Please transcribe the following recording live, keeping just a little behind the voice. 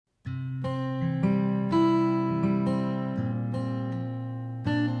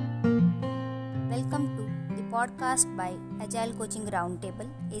podcast by Agile Coaching Roundtable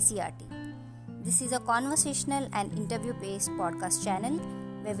ACRT. This is a conversational and interview-based podcast channel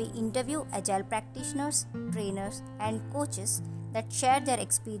where we interview Agile practitioners, trainers, and coaches that share their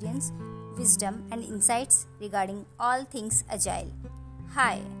experience, wisdom, and insights regarding all things Agile.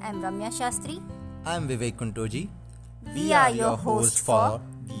 Hi, I'm Ramya Shastri. I'm Vivek Kuntoji. We are your hosts for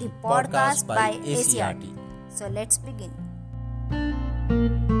the podcast by ACRT. So let's begin.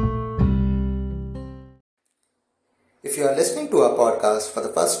 If you are listening to our podcast for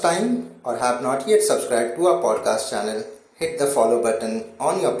the first time or have not yet subscribed to our podcast channel, hit the follow button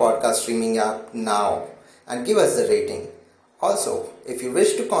on your podcast streaming app now and give us the rating. Also, if you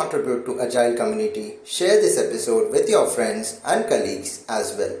wish to contribute to Agile community, share this episode with your friends and colleagues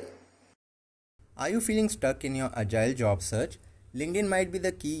as well. Are you feeling stuck in your Agile job search? LinkedIn might be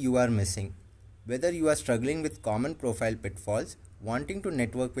the key you are missing. Whether you are struggling with common profile pitfalls, wanting to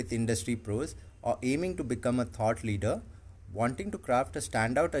network with industry pros, or aiming to become a thought leader, wanting to craft a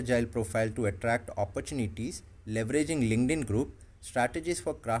standout Agile profile to attract opportunities, leveraging LinkedIn group, strategies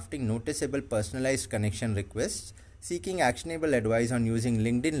for crafting noticeable personalized connection requests, seeking actionable advice on using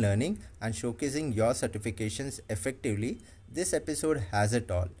LinkedIn Learning, and showcasing your certifications effectively, this episode has it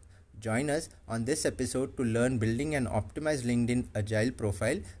all. Join us on this episode to learn building an optimized LinkedIn Agile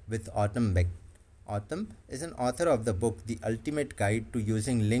profile with Autum Becht. Autum is an author of the book The Ultimate Guide to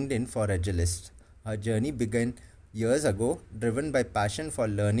Using LinkedIn for Agilists. Her journey began years ago, driven by passion for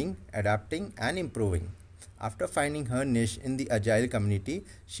learning, adapting, and improving. After finding her niche in the Agile community,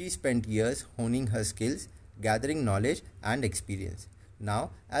 she spent years honing her skills, gathering knowledge and experience.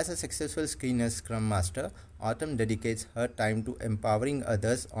 Now, as a successful Scrum Master, Autum dedicates her time to empowering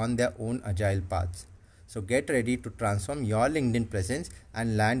others on their own Agile paths. So get ready to transform your LinkedIn presence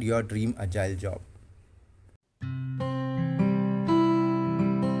and land your dream Agile job.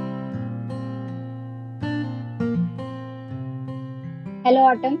 Hello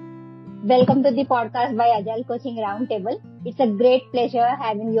Autumn, welcome to the podcast by Agile Coaching Roundtable. It's a great pleasure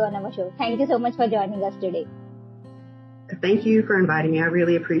having you on our show. Thank you so much for joining us today. Thank you for inviting me. I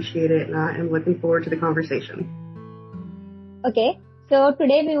really appreciate it and I am looking forward to the conversation. Okay, so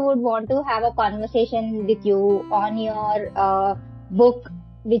today we would want to have a conversation with you on your book,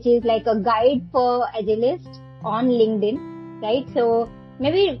 which is like a guide for Agilists on LinkedIn, right? So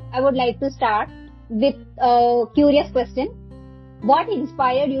maybe I would like to start with a curious question. What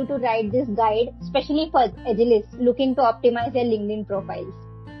inspired you to write this guide, especially for Agilists looking to optimize their LinkedIn profiles?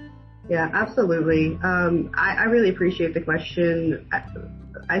 Yeah, absolutely. I really appreciate the question.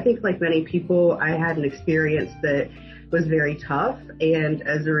 I think like many people, I had an experience that was very tough. And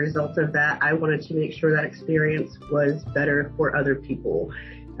as a result of that, I wanted to make sure that experience was better for other people.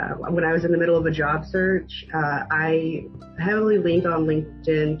 When I was in the middle of a job search, I heavily leaned on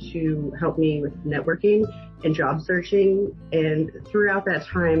LinkedIn to help me with networking and job searching. And throughout that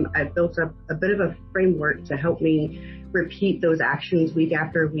time, I built up a bit of a framework to help me repeat those actions week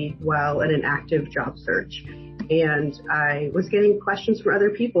after week while in an active job search. And I was getting questions from other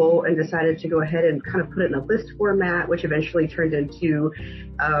people and decided to go ahead and kind of put it in a list format, which eventually turned into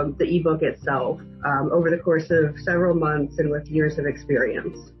the ebook itself over the course of several months and with years of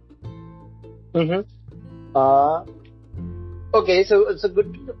experience. Okay, so it's a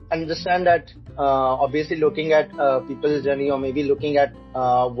good to understand that obviously looking at people's journey or maybe looking at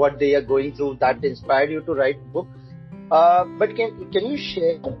what they are going through that inspired you to write a book. But can you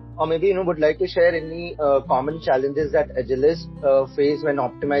share or maybe would like to share any common challenges that Agilists face when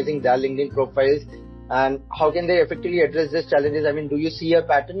optimizing their LinkedIn profiles and how can they effectively address these challenges? I mean, do you see a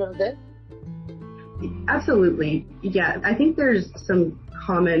pattern of that? Absolutely. Yeah, I think there's some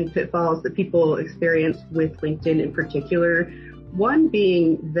common pitfalls that people experience with LinkedIn in particular. One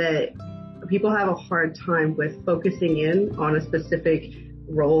being that people have a hard time with focusing in on a specific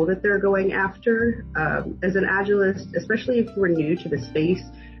role that they're going after. As an Agilist, especially if you're new to the space,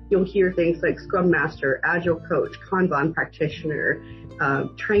 you'll hear things like Scrum Master, Agile Coach, Kanban Practitioner,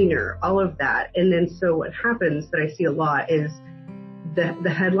 Trainer, all of that. And then so what happens that I see a lot is the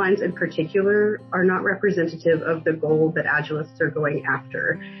headlines in particular are not representative of the goal that Agilists are going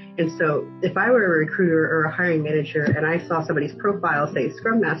after. And so if I were a recruiter or a hiring manager and I saw somebody's profile say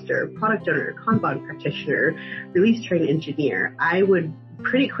Scrum Master, Product Owner, Kanban Practitioner, Release Train Engineer, I would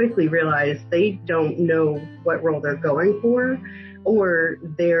pretty quickly realize they don't know what role they're going for, or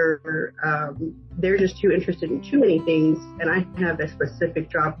they're just too interested in too many things and I have a specific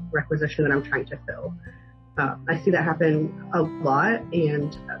job requisition that I'm trying to fill. I see that happen a lot,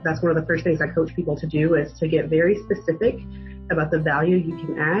 and that's one of the first things I coach people to do is to get very specific about the value you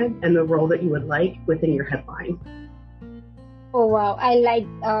can add and the role that you would like within your headline. Oh wow, I like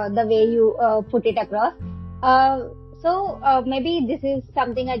the way you put it across. Maybe this is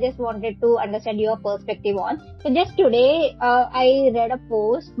something I just wanted to understand your perspective on. So just today, I read a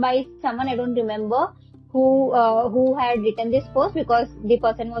post by someone, I don't remember who had written this post, because the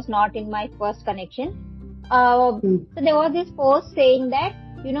person was not in my first connection. So there was this post saying that,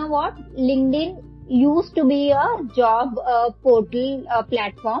 you know what, LinkedIn used to be a job portal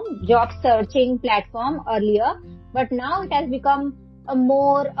platform, job searching platform earlier, but now it has become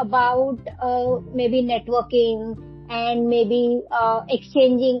more about maybe networking and maybe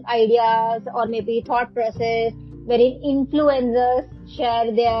exchanging ideas or maybe thought process, wherein influencers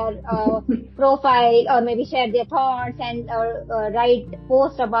share their profile or maybe share their thoughts and write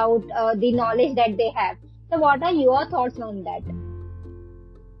posts about the knowledge that they have. So what are your thoughts on that?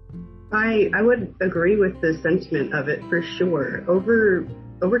 I would agree with the sentiment of it for sure.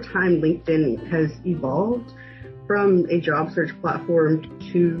 Over time, LinkedIn has evolved from a job search platform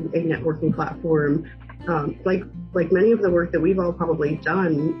to a networking platform. Like many of the work that we've all probably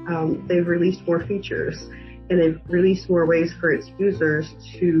done, they've released more features and they've released more ways for its users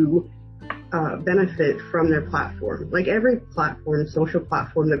to benefit from their platform. Like every platform, social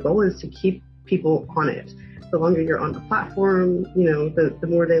platform, the goal is to keep people on it. The longer you're on the platform, the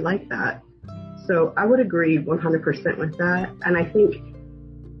more they like that. So I would agree 100% with that. And I think,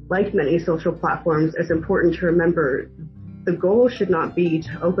 like many social platforms, it's important to remember the goal should not be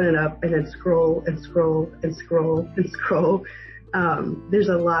to open it up and then scroll and scroll and scroll and scroll. There's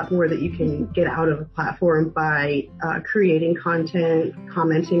a lot more that you can get out of a platform by creating content,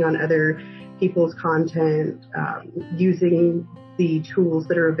 commenting on other people's content, using the tools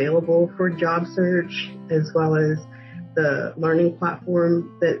that are available for job search, as well as the learning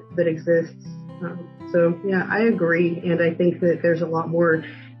platform that exists. So yeah, I agree, and I think that there's a lot more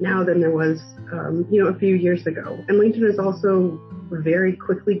now than there was, a few years ago. And LinkedIn has also very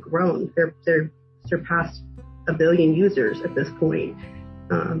quickly grown. They're surpassed 1 billion users at this point.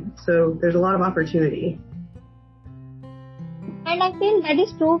 So there's a lot of opportunity. And I feel that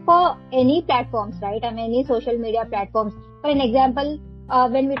is true for any platforms, right? I mean, any social media platforms. For an example,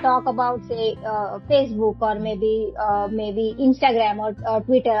 when we talk about, say, Facebook or maybe Instagram or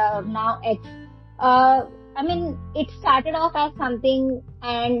Twitter or now X, I mean, it started off as something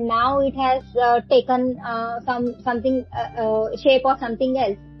and now it has taken something shape of something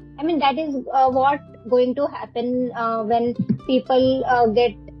else. I mean, that is what going to happen when people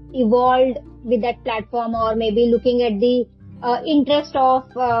get evolved with that platform, or maybe looking at the interest of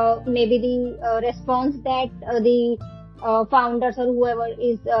maybe the response that the founders or whoever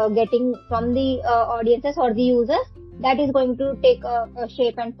is getting from the audiences or the users. That is going to take a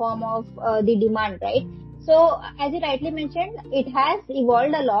shape and form of the demand, right? So as you rightly mentioned, it has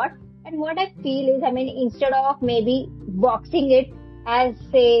evolved a lot. And what I feel is, I mean, instead of maybe boxing it as,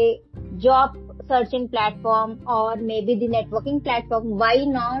 say, job searching platform or maybe the networking platform, why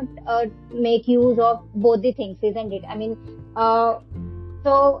not make use of both the things, isn't it? I mean,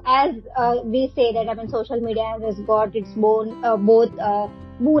 so as we say that, I mean, social media has got its both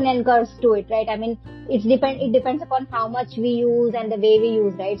boon and curse to it, right? I mean, it depends upon how much we use and the way we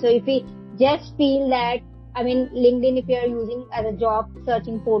use, right? So if we just feel that, I mean, LinkedIn, if you are using as a job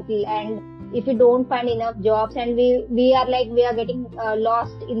searching portal, and if you don't find enough jobs, and we are getting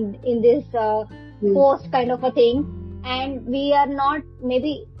lost in this post kind of a thing, and we are not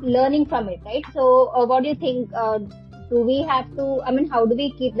maybe learning from it, right? So what do you think? Do we have to, I mean, how do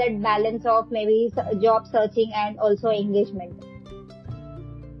we keep that balance of maybe job searching and also engagement?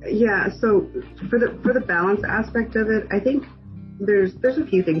 Yeah, so for the balance aspect of it, I think there's a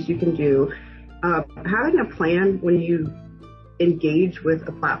few things you can do. Having a plan when you engage with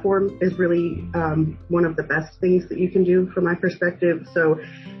a platform is really one of the best things that you can do from my perspective. So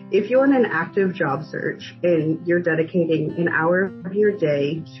if you're in an active job search and you're dedicating an hour of your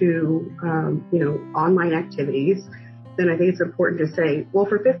day to online activities, then I think it's important to say, well,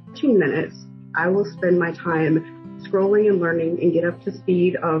 for 15 minutes, I will spend my time scrolling and learning and get up to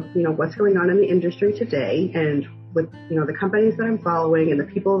speed of, what's going on in the industry today, and with, the companies that I'm following and the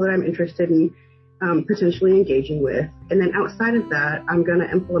people that I'm interested in potentially engaging with. And then outside of that, I'm going to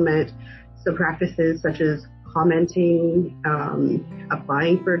implement some practices such as commenting,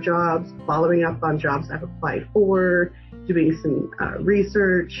 applying for jobs, following up on jobs I've applied for, doing some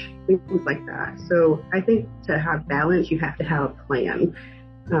research, things like that. So I think to have balance, you have to have a plan.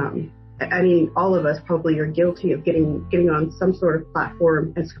 I mean, all of us probably are guilty of getting on some sort of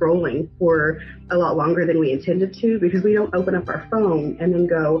platform and scrolling for a lot longer than we intended to, because we don't open up our phone and then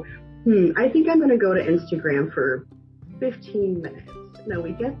go, I think I'm going to go to Instagram for 15 minutes. No,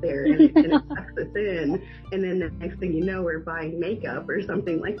 we get there and it sucks us in. And then the next thing you know, we're buying makeup or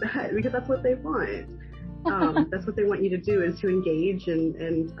something like that, because that's what they want. That's what they want you to do, is to engage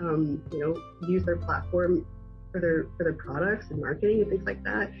and use their platform for their products and marketing and things like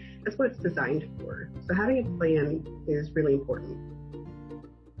that. That's what it's designed for. So having a plan is really important.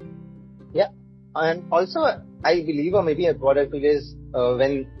 Yeah. And also, I believe, or maybe what I feel is,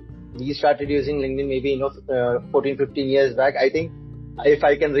 when we started using LinkedIn, maybe 14, 15 years back, I think, if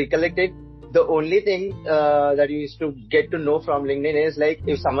I can recollect it, the only thing that you used to get to know from LinkedIn is like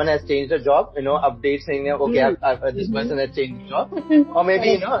if someone has changed a job, updates saying, okay, this person has changed job, or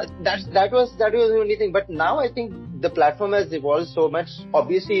maybe that was the only thing. But now I think the platform has evolved so much.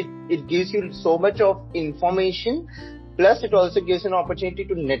 Obviously, it gives you so much of information. Plus, it also gives you an opportunity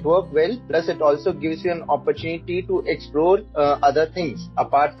to network well. Plus, it also gives you an opportunity to explore other things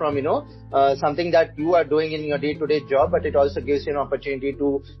apart from, something that you are doing in your day-to-day job. But it also gives you an opportunity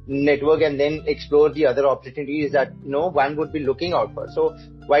to network and then explore the other opportunities that, one would be looking out for. So,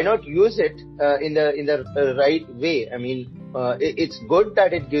 why not use it in the right way? I mean, it's good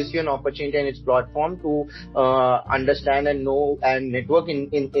that it gives you an opportunity and its platform to understand and know and network in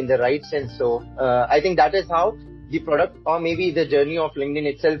the right sense. So, I think that is how the product, or maybe the journey of LinkedIn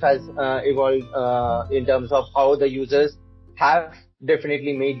itself, has evolved in terms of how the users have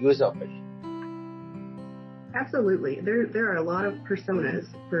definitely made use of it. Absolutely. There are a lot of personas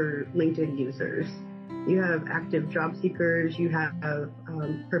for LinkedIn users. You have active job seekers, you have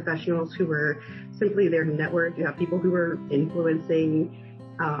professionals who are simply there to network, you have people who are influencing,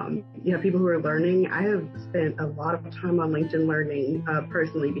 you have people who are learning. I have spent a lot of time on LinkedIn learning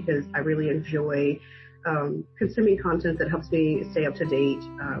personally, because I really enjoy consuming content that helps me stay up to date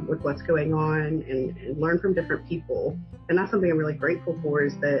with what's going on and learn from different people. And that's something I'm really grateful for,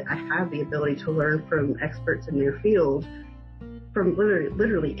 is that I have the ability to learn from experts in their field, from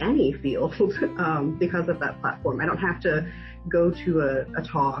literally any field, because of that platform. I don't have to go to a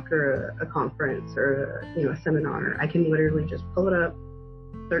talk or a conference or a seminar. I can literally just pull it up,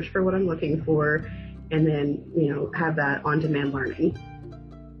 search for what I'm looking for, and then have that on-demand learning.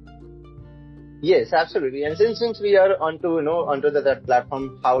 Yes, absolutely. And since we are onto that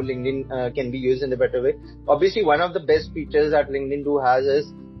platform, how LinkedIn can be used in a better way. Obviously, one of the best features that LinkedIn has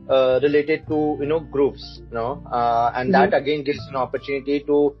is related to groups, and that again gives an opportunity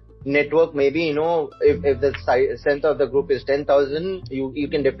to network. Maybe if the strength of the group is 10,000, you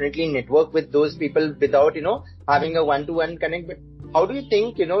can definitely network with those people without having a one-to-one connect. But how do you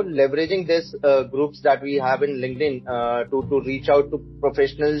think leveraging this groups that we have in LinkedIn to reach out to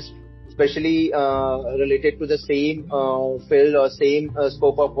professionals, especially related to the same field or same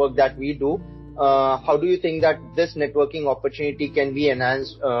scope of work that we do? How do you think that this networking opportunity can be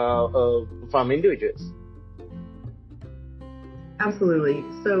enhanced from individuals? Absolutely.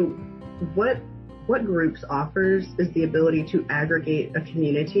 So what Groups offers is the ability to aggregate a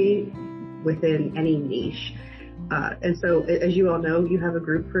community within any niche. And so, as you all know, you have a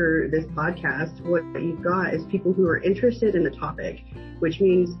group for this podcast. What you've got is people who are interested in the topic, which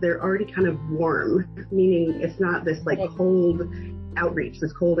means they're already kind of warm, meaning it's not this cold outreach,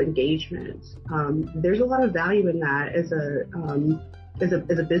 this cold engagement. There's a lot of value in that as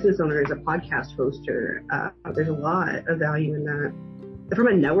a business owner, as a podcast hoster. There's a lot of value in that. From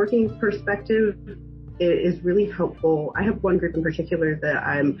a networking perspective, it is really helpful. I have one group in particular that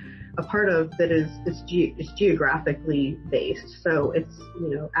I'm a part of that is geographically based. So it's,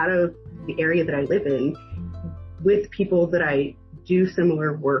 out of the area that I live in, with people that I do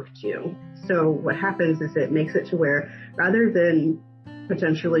similar work to. So what happens is it makes it to where, rather than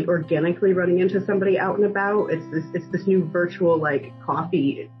potentially organically running into somebody out and about, it's this new virtual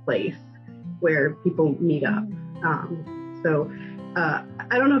coffee place where people meet up.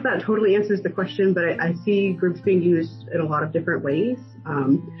 I don't know if that totally answers the question, but I see groups being used in a lot of different ways.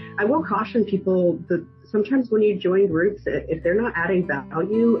 I will caution people that sometimes when you join groups, if they're not adding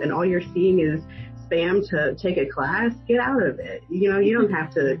value and all you're seeing is spam to take a class, get out of it. You don't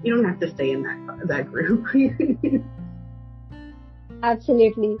have to stay in that group.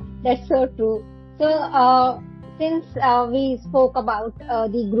 Absolutely, that's so true. So since we spoke about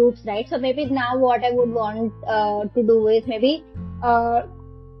the groups, right? So maybe now what I would want to do is maybe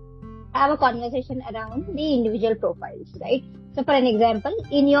have a conversation around the individual profiles, right? So for an example,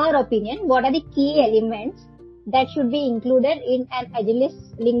 in your opinion, what are the key elements that should be included in an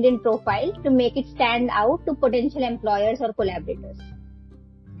Agilist LinkedIn profile to make it stand out to potential employers or collaborators?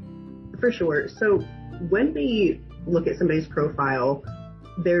 For sure. So when we look at somebody's profile,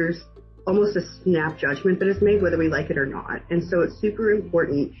 there's almost a snap judgment that is made whether we like it or not. And so it's super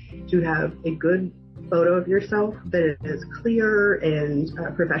important to have a good photo of yourself that is clear and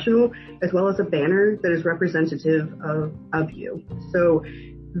professional, as well as a banner that is representative of you. So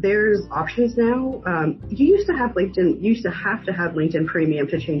there's options now. You used to have LinkedIn. You used to have LinkedIn Premium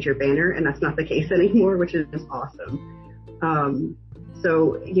to change your banner, and that's not the case anymore, which is awesome.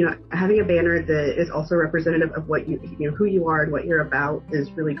 So, having a banner that is also representative of what who you are and what you're about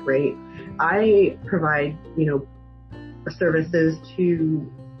is really great. I provide, services to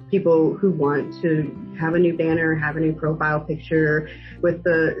people who want to have a new banner, have a new profile picture with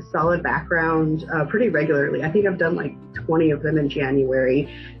the solid background pretty regularly. I think I've done like 20 of them in January,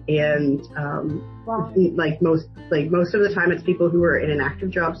 and Wow. most of the time it's people who are in an active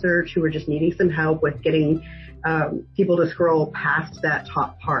job search who are just needing some help with getting people to scroll past that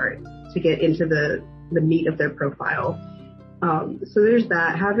top part to get into the meat of their profile. So there's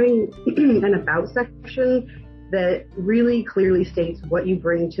that. Having an about section that really clearly states what you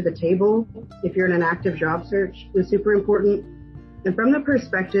bring to the table if you're in an active job search is super important. And from the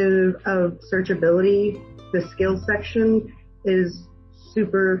perspective of searchability, the skills section is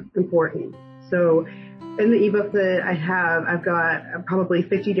super important. So in the ebook that I have, I've got probably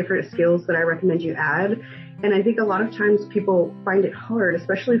 50 different skills that I recommend you add. And I think a lot of times people find it hard,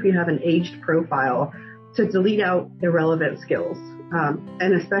 especially if you have an aged profile, to delete out irrelevant skills.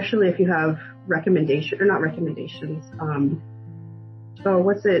 And especially if you have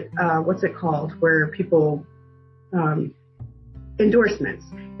what's it called? Where people, endorsements,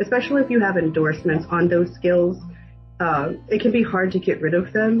 especially if you have endorsements on those skills, it can be hard to get rid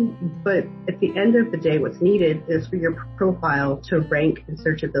of them. But at the end of the day, what's needed is for your profile to rank in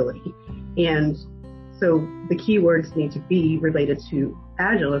searchability. And so the keywords need to be related to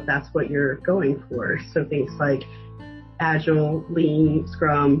Agile if that's what you're going for. So things like Agile, Lean,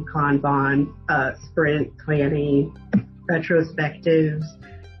 Scrum, Kanban, Sprint, planning, retrospectives,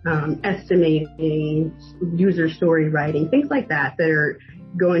 estimating, user story writing, things like that are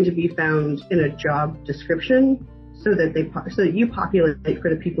going to be found in a job description so that you populate for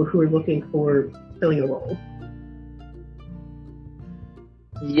the people who are looking for filling a role.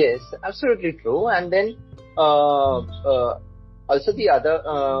 Yes, absolutely true. And then also the other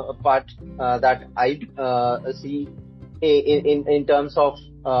part that I see in terms of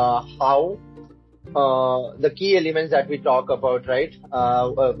how the key elements that we talk about, right,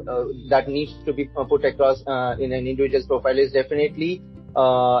 that needs to be put across in an individual's profile is definitely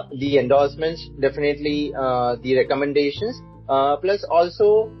the endorsements, definitely the recommendations, plus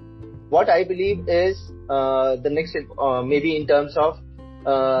also what I believe is the next maybe in terms of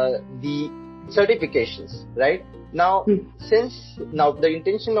the certifications, right? Now, since now the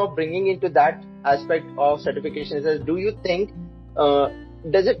intention of bringing into that aspect of certifications is, do you think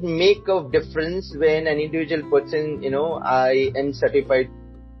does it make a difference when an individual puts in, I am certified,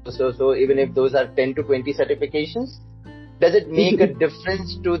 so even if those are 10 to 20 certifications, does it make a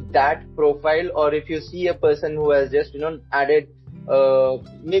difference to that profile? Or if you see a person who has just, added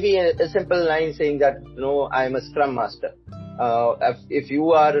maybe a simple line saying that, I am a Scrum Master. If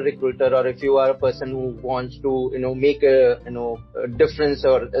you are a recruiter or if you are a person who wants to, make a difference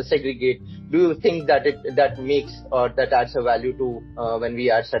or segregate, do you think that that makes or that adds a value to when we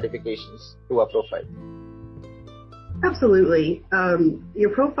add certifications to our profile? Absolutely.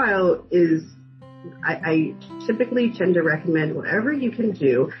 Your profile is, I typically tend to recommend whatever you can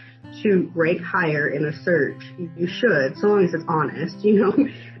do to rank higher in a search. You should, so long as it's honest,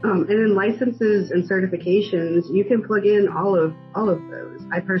 and in licenses and certifications, you can plug in all of those.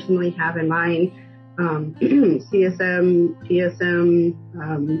 I personally have in mind CSM, PSM,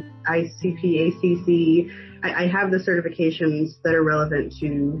 ICP, ACC. I have the certifications that are relevant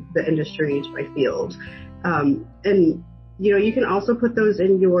to the industry, to my field. And you can also put those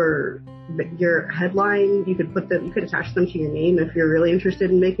in your headline. You could attach them to your name if you're really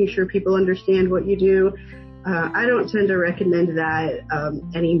interested in making sure people understand what you do. I don't tend to recommend that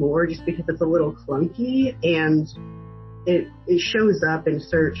anymore just because it's a little clunky and it shows up in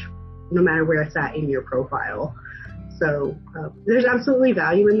search no matter where it's at in your profile. So there's absolutely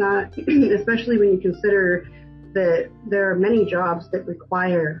value in that, especially when you consider that there are many jobs that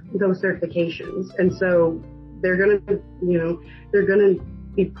require those certifications. And so they're going to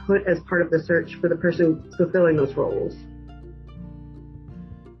be put as part of the search for the person fulfilling those roles.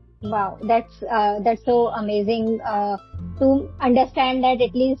 Wow, that's so amazing to understand that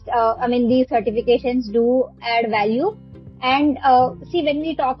at least, these certifications do add value. And see, when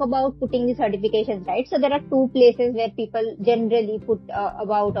we talk about putting the certifications, right, so there are two places where people generally put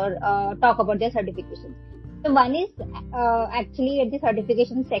about or talk about their certifications. So one is actually at the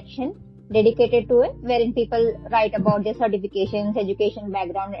certification section dedicated to it, wherein people write about their certifications, education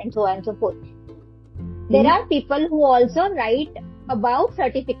background, and so on and so forth. There are people who also write about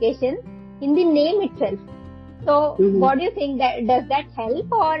certifications in the name itself. So Mhm. what do you think, that does that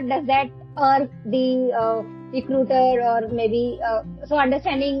help, or does that irk the recruiter, or maybe so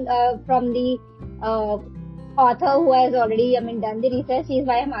understanding from the uh, author who has already done the research is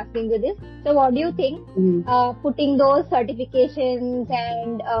why I'm asking you this. So what do you think, Mhm. putting those certifications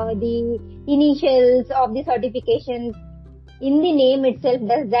and the initials of the certifications in the name itself,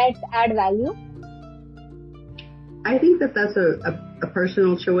 does that add value? I think that that's a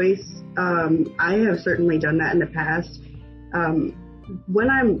personal choice. I have certainly done that in the past. When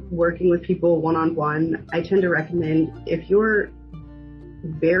I'm working with people one-on-one, I tend to recommend, if you're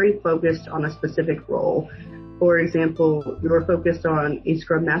very focused on a specific role, for example, you're focused on a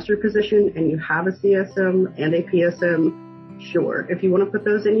Scrum Master position and you have a CSM and a PSM, sure. If you want to put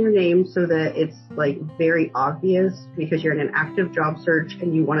those in your name so that it's like very obvious because you're in an active job search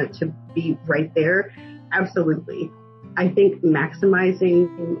and you want it to be right there, absolutely. I think maximizing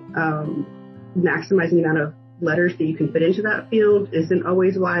the amount of letters that you can fit into that field isn't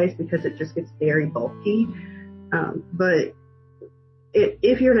always wise because it just gets very bulky. But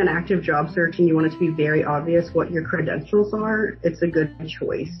if you're in an active job search and you want it to be very obvious what your credentials are, it's a good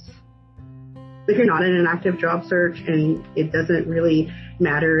choice. If you're not in an active job search and it doesn't really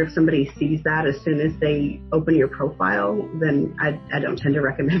matter if somebody sees that as soon as they open your profile, then I don't tend to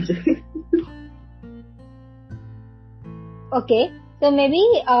recommend it. Okay, so maybe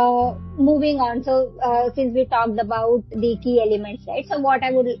moving on. So since we talked about the key elements, right? So what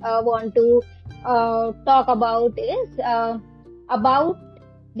I would want to talk about is about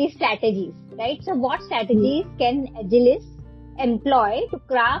the strategies, right? So what strategies can Agilists employ to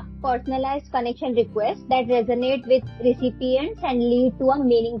craft personalized connection requests that resonate with recipients and lead to a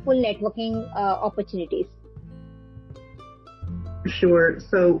meaningful networking opportunities? Sure.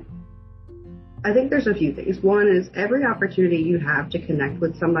 So I think there's a few things. One is every opportunity you have to connect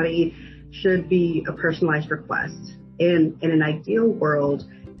with somebody should be a personalized request. In an ideal world,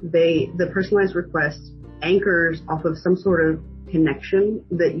 the personalized request anchors off of some sort of connection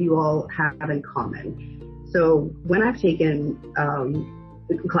that you all have in common. So when I've taken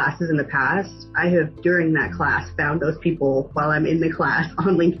classes in the past, I have during that class found those people while I'm in the class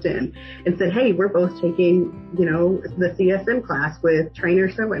on LinkedIn and said, hey, we're both taking, the CSM class with trainer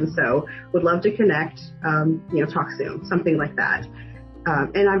so-and-so, would love to connect, talk soon, something like that.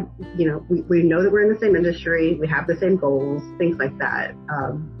 And I'm, we know that we're in the same industry, we have the same goals, things like that.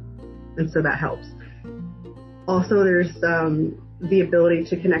 And so that helps. Also, there's the ability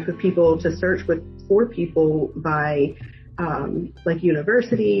to connect with people, to search for people by like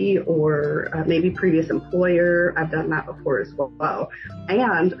university or maybe previous employer. I've done that before as well.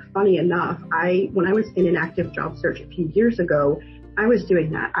 And funny enough, when I was in an active job search a few years ago, I was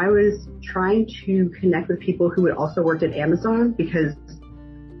doing that. I was trying to connect with people who had also worked at Amazon because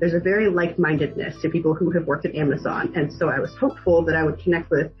there's a very like-mindedness to people who have worked at Amazon. And so I was hopeful that I would connect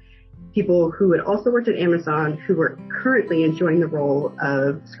with people who had also worked at Amazon who were currently enjoying the role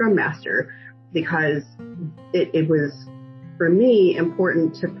of Scrum Master, because it was, for me,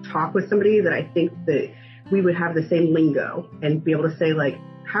 important to talk with somebody that I think that we would have the same lingo and be able to say, like,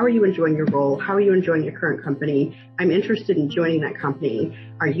 how are you enjoying your role? How are you enjoying your current company? I'm interested in joining that company.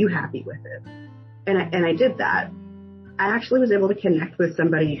 Are you happy with it? And I did that. I actually was able to connect with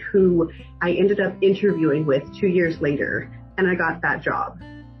somebody who I ended up interviewing with 2 years later, and I got that job.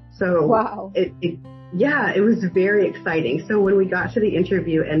 So wow. It was very exciting. So when we got to the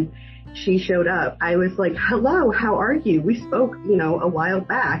interview and she showed up, I was like, hello, how are you? We spoke, a while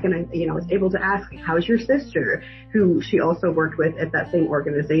back, and I was able to ask, how's your sister, who she also worked with at that same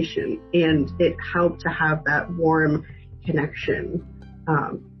organization. And it helped to have that warm connection.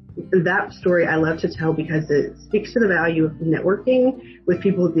 That story I love to tell because it speaks to the value of networking with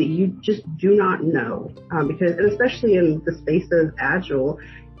people that you just do not know. Because, and especially in the space of Agile,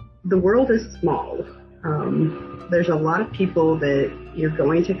 the world is small. There's a lot of people that you're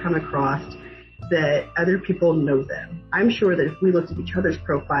going to come across that other people know them. I'm sure that if we looked at each other's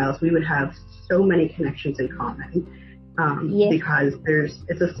profiles, we would have so many connections in common, Yes. because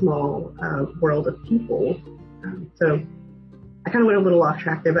it's a small world of people. So I kind of went a little off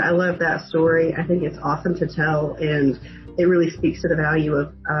track there, but I love that story. I think it's awesome to tell, and it really speaks to the value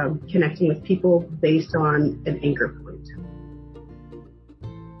of connecting with people based on an anchor point.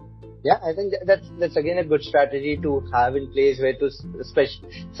 Yeah, I think that's again a good strategy to have in place, where to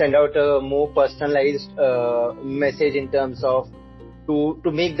send out a more personalized message in terms of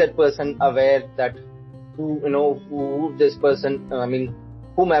to make that person aware that who this person,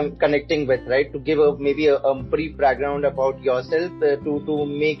 whom I'm connecting with, right? To give maybe a brief background about yourself, to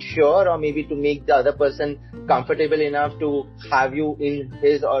make sure, or maybe to make the other person comfortable enough to have you in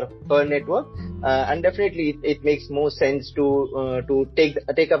his or her network. And definitely it makes more sense to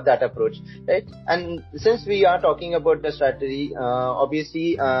take up that approach, right? And since we are talking about the strategy,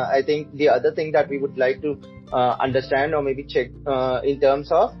 obviously I think the other thing that we would like to understand or maybe check in terms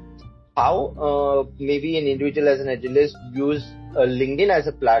of how maybe an individual as an agilist use LinkedIn as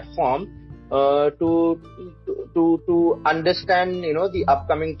a platform to understand the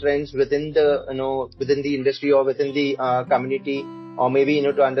upcoming trends within the industry or within the community, or maybe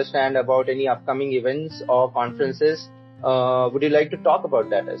to understand about any upcoming events or conferences. Would you like to talk about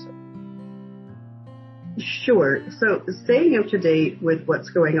that as well? Sure. So staying up to date with what's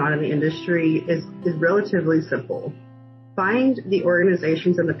going on in the industry is relatively simple. Find the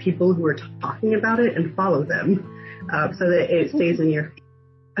organizations and the people who are talking about it and follow them so that it stays in your feed.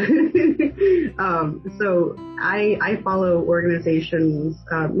 So I follow organizations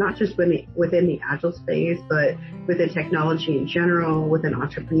not just within the Agile space, but within technology in general, within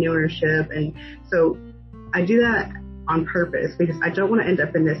entrepreneurship. And so I do that on purpose because I don't want to end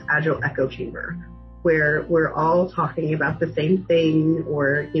up in this Agile echo chamber where we're all talking about the same thing,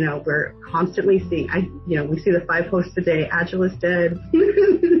 or, we're constantly seeing, we see the 5 posts a day, Agile is dead.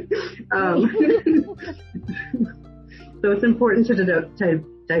 So it's important to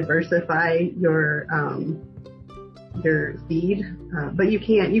diversify your feed, but you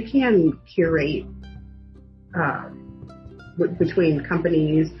can curate between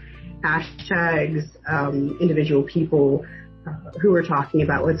companies, hashtags, individual people who are talking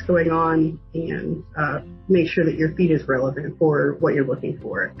about what's going on, and make sure that your feed is relevant for what you're looking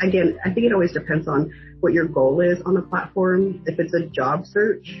for. Again, I think it always depends on what your goal is on the platform. If it's a job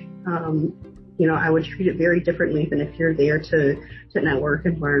search, I would treat it very differently than if you're there to network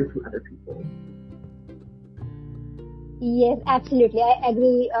and learn from other people. Yes, absolutely. I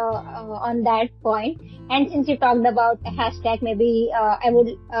agree on that point. And since you talked about a hashtag, maybe I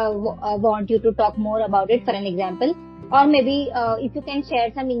would want you to talk more about it for an example. Or maybe if you can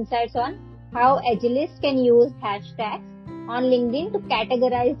share some insights on how Agilists can use hashtags on LinkedIn to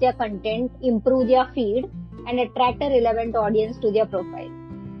categorize their content, improve their feed, and attract a relevant audience to their profile.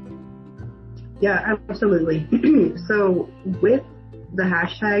 Yeah, absolutely. So with the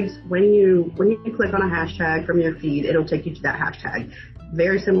hashtags, when you click on a hashtag from your feed, it'll take you to that hashtag.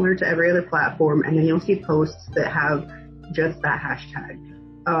 Very similar to every other platform, and then you'll see posts that have just that hashtag.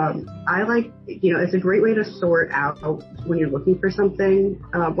 I like, it's a great way to sort out when you're looking for something.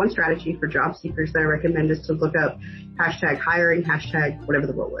 One strategy for job seekers that I recommend is to look up hashtag hiring, hashtag whatever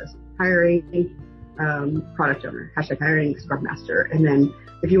the role is. Hiring, product owner, hashtag hiring, Scrum Master. And then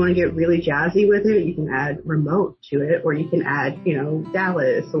if you want to get really jazzy with it, you can add remote to it, or you can add,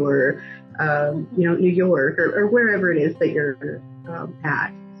 Dallas or, New York or wherever it is that you're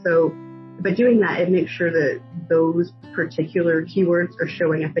at. So by doing that, it makes sure that those particular keywords are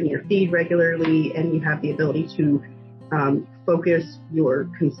showing up in your feed regularly, and you have the ability to focus your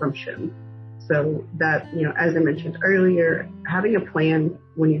consumption. So that, as I mentioned earlier, having a plan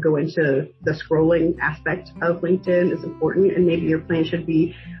when you go into the scrolling aspect of LinkedIn is important. And maybe your plan should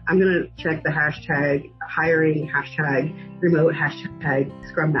be, I'm going to check the hashtag hiring, hashtag remote, hashtag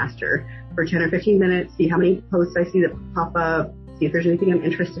Scrum Master for 10 or 15 minutes, see how many posts I see that pop up, see if there's anything I'm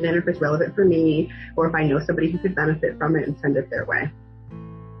interested in, if it's relevant for me, or if I know somebody who could benefit from it, and send it their way.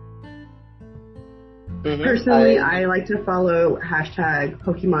 Mm-hmm. Personally, I like to follow hashtag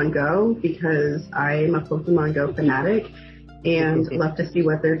Pokemon Go because I'm a Pokemon Go fanatic and love to see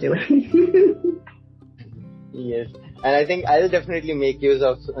what they're doing. Yes, and I think I'll definitely make use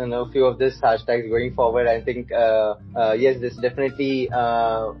of a few of these hashtags going forward. I think yes, this definitely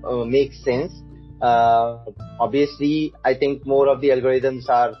makes sense. Obviously, I think more of the algorithms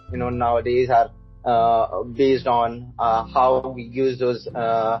are nowadays are based on how we use those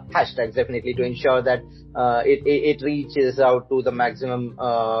hashtags, definitely, to ensure that it reaches out to the maximum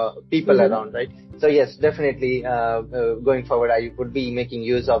people around, right? So yes, definitely going forward I would be making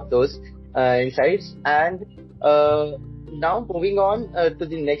use of those insights. And now moving on to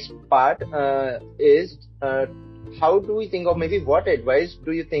the next part is how do we think, or maybe what advice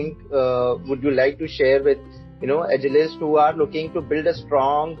do you think would you like to share with Agilists who are looking to build a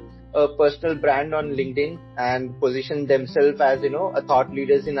strong personal brand on LinkedIn and position themselves as a thought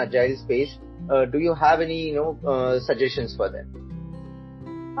leaders in Agile space? Do you have any suggestions for them?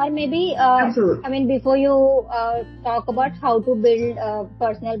 Or maybe Absolutely. before you talk about how to build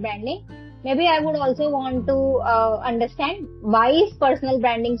personal branding, maybe I would also want to understand why is personal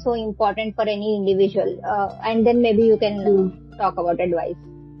branding so important for any individual, and then maybe you can talk about advice.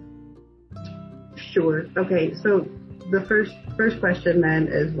 Sure. Okay. So the first question then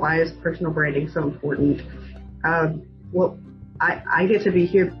is, why is personal branding so important? Well, I get to be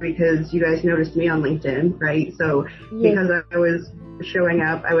here because you guys noticed me on LinkedIn, right? So because I was showing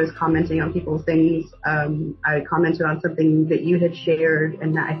up, I was commenting on people's things. I commented on something that you had shared,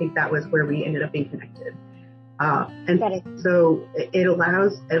 and I think that was where we ended up being connected. So it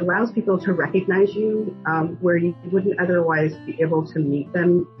allows people to recognize you where you wouldn't otherwise be able to meet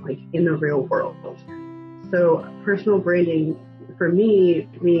them, like in the real world. So personal branding for me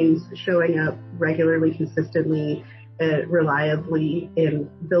means showing up regularly, consistently, reliably, in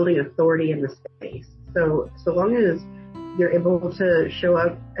building authority in the space. So long as you're able to show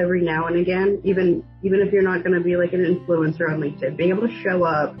up every now and again, even if you're not going to be like an influencer on LinkedIn, being able to show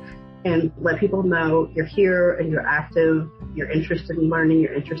up and let people know you're here and you're active, you're interested in learning,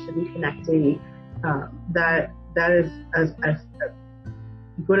 you're interested in connecting, that is a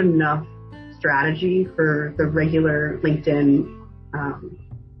good enough strategy for the regular LinkedIn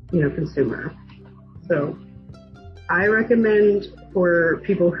consumer. So I recommend for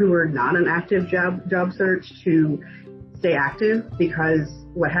people who are not an active job search to stay active, because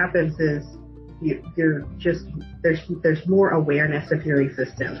what happens is you're just there's more awareness of your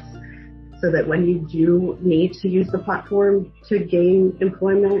existence, so that when you do need to use the platform to gain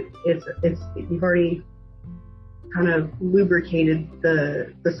employment, it's you've already kind of lubricated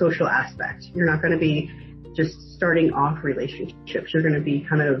the social aspect. You're not going to be just starting off relationships. You're going to be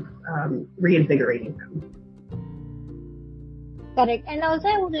kind of reinvigorating them. Correct. And also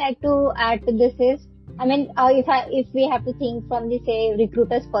I would like to add to this is, if we have to think from the, say,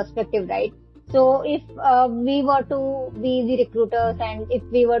 recruiter's perspective, right? So if we were to be the recruiters and if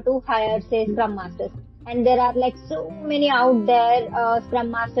we were to hire, say, Scrum Masters, and there are like so many out there, Scrum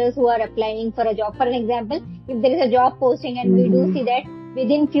Masters who are applying for a job. For an example, if there is a job posting and we do see that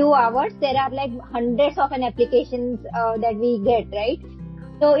within few hours, there are like hundreds of applications that we get, right?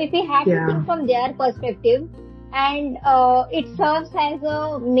 So if we have to think from their perspective, and it serves as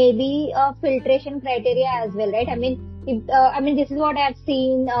maybe a filtration criteria as well, right? This is what I've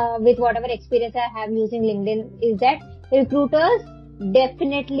seen with whatever experience I have using LinkedIn, is that recruiters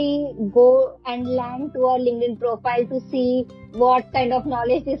definitely go and land to a LinkedIn profile to see what kind of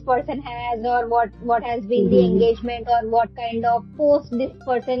knowledge this person has, or what has been the engagement, or what kind of post this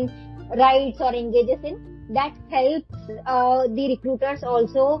person writes or engages in. That helps the recruiters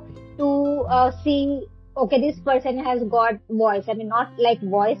also to see, okay, this person has got voice. Not like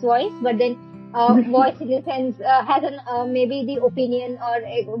voice, but then voice in the sense has maybe the opinion or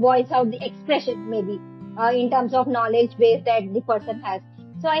a voice of the expression, maybe in terms of knowledge base that the person has.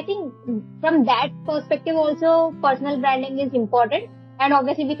 So I think from that perspective also personal branding is important. And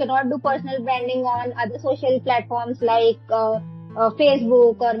obviously we cannot do personal branding on other social platforms like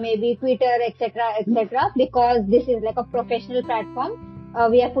Facebook or maybe Twitter, etc., because this is like a professional platform.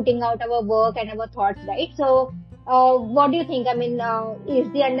 We are putting out our work and our thoughts, right? So what do you think?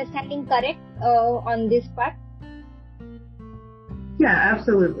 Is the understanding correct on this part? Yeah,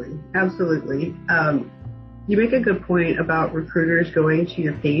 absolutely. You make a good point about recruiters going to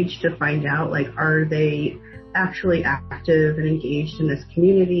your page to find out, like, are they actually active and engaged in this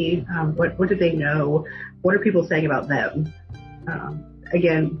community? What do they know? What are people saying about them?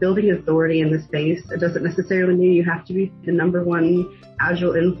 Again, building authority in the space, it doesn't necessarily mean you have to be the number one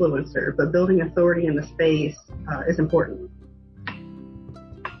Agile influencer, but building authority in the space is important.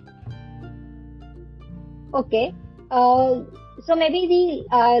 Okay. So maybe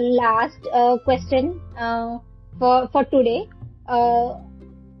the last question for today.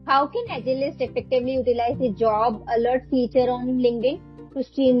 How can Agilists effectively utilize the job alert feature on LinkedIn to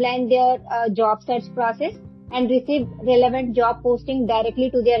streamline their job search process and receive relevant job posting directly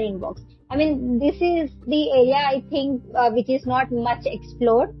to their inbox? This is the area I think which is not much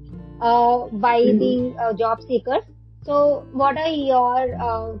explored by the job seekers. So what are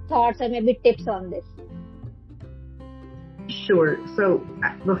your thoughts or maybe tips on this? Sure. So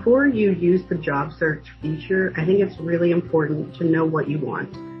before you use the job search feature, I think it's really important to know what you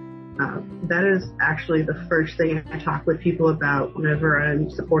want. That is actually the first thing I talk with people about whenever I'm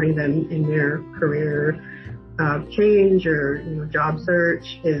supporting them in their career change or job search,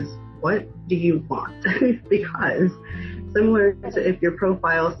 is what do you want? Because similar to if your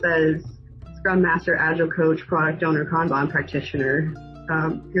profile says Scrum Master, Agile Coach, Product Owner, Kanban Practitioner,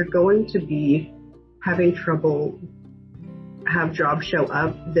 you're going to be having trouble have jobs show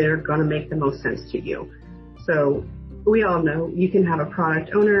up that are going to make the most sense to you. So we all know you can have a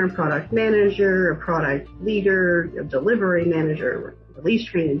product owner, a product manager, a product leader, a delivery manager, release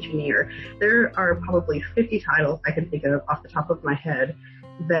train engineer. There are probably 50 titles I can think of off the top of my head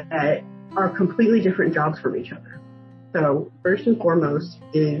that are completely different jobs from each other. So first and foremost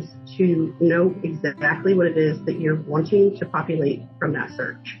is to know exactly what it is that you're wanting to populate from that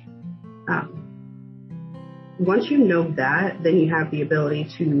search. Once you know that, then you have the ability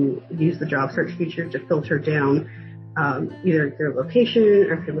to use the job search feature to filter down either your location,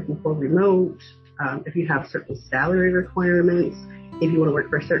 or if you're looking for remote, if you have certain salary requirements, if you want to work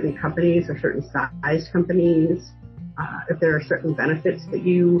for certain companies or certain sized companies, if there are certain benefits that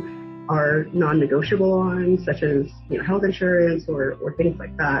you are non-negotiable on, such as health insurance or things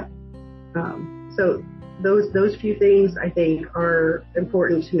like that. So those few things I think are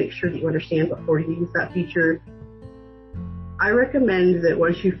important to make sure that you understand before you use that feature. I recommend that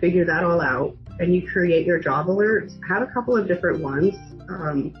once you figure that all out and you create your job alerts, have a couple of different ones,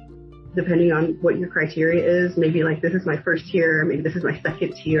 depending on what your criteria is. Maybe like, this is my first tier, maybe this is my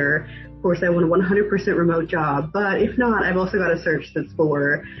second tier. Of course, I want a 100% remote job, but if not, I've also got a search that's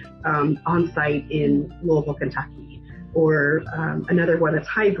for on-site in Louisville, Kentucky, or another one that's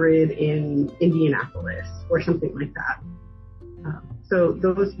hybrid in Indianapolis, or something like that. So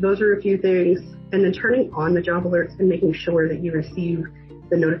those are a few things. And then turning on the job alerts and making sure that you receive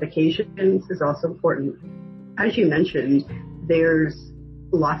the notifications is also important. As you mentioned, there's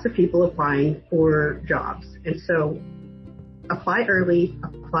lots of people applying for jobs. And so apply early,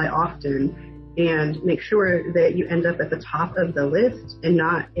 apply often, and make sure that you end up at the top of the list and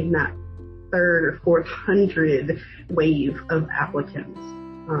not in that third or fourth hundred wave of applicants.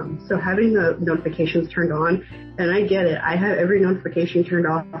 So having the notifications turned on, and I get it, I have every notification turned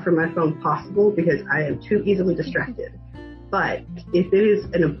off from my phone possible because I am too easily distracted. But if it is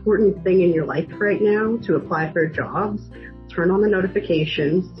an important thing in your life right now to apply for jobs, turn on the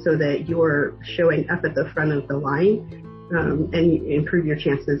notifications so that you're showing up at the front of the line, and improve your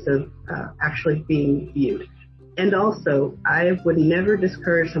chances of actually being viewed. And also, I would never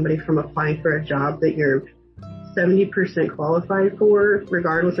discourage somebody from applying for a job that you're 70% qualified for,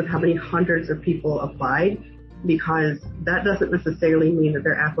 regardless of how many hundreds of people applied, because that doesn't necessarily mean that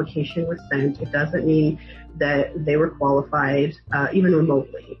their application was sent. It doesn't mean that they were qualified, even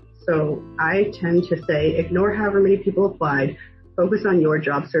remotely. So I tend to say, ignore however many people applied, focus on your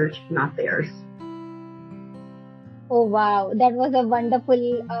job search, not theirs. Oh, wow. That was a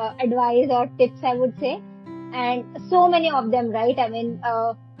wonderful advice or tips, I would say. And so many of them, right? I mean,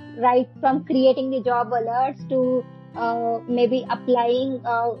 right from creating the job alerts to maybe applying,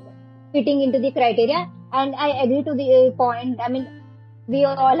 fitting into the criteria. And I agree to the point. I mean, we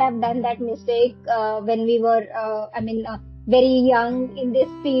all have done that mistake when we were, very young in this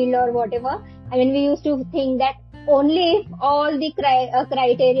field or whatever. I mean, we used to think that only if all the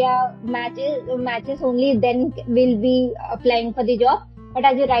criteria matches only, then we'll be applying for the job. But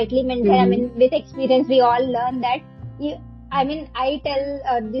as you rightly mentioned, I mean, with experience, we all learn that. I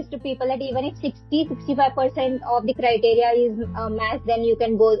tell this to people that even if 60-65% of the criteria is matched, then you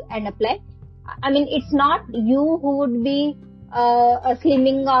can go and apply. I mean, it's not you who would be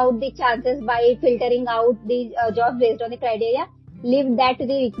slimming out the chances by filtering out the jobs based on the criteria. Leave that to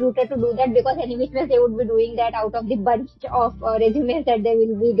the recruiter to do that, because anyways they would be doing that out of the bunch of resumes that they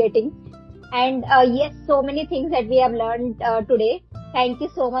will be getting. And yes, so many things that we have learned today. Thank you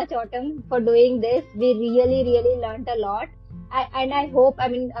so much, Autumn, for doing this. We really learned a lot. And I hope,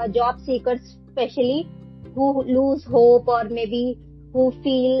 job seekers especially who lose hope, or maybe who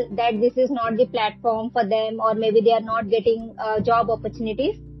feel that this is not the platform for them, or maybe they are not getting job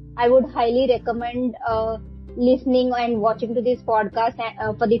opportunities, I would highly recommend listening and watching to this podcast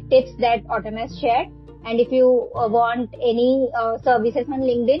for the tips that Autumn has shared. And if you want any services on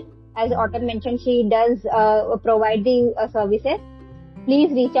LinkedIn, as Autumn mentioned, she does provide the services.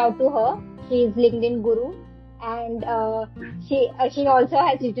 Please reach out to her. She is LinkedIn Guru, and she also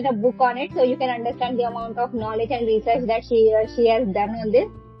has written a book on it, so you can understand the amount of knowledge and research that she has done on this.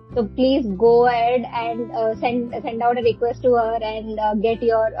 So please go ahead and send out a request to her and get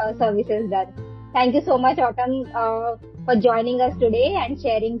your services done. Thank you so much, Autumn, for joining us today and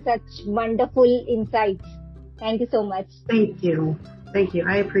sharing such wonderful insights. Thank you so much. Thank you.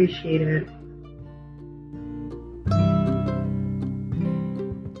 I appreciate it.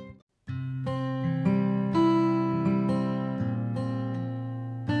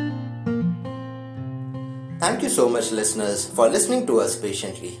 Thank you so much, listeners, for listening to us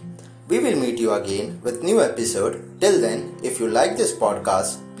patiently. We will meet you again with new episode. Till then, if you like this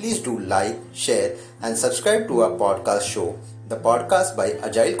podcast, please do like, share and subscribe to our podcast show, the podcast by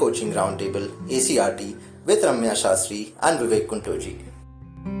Agile Coaching Roundtable, ACRT, with Ramya Shastri and Vivek Kuntoji.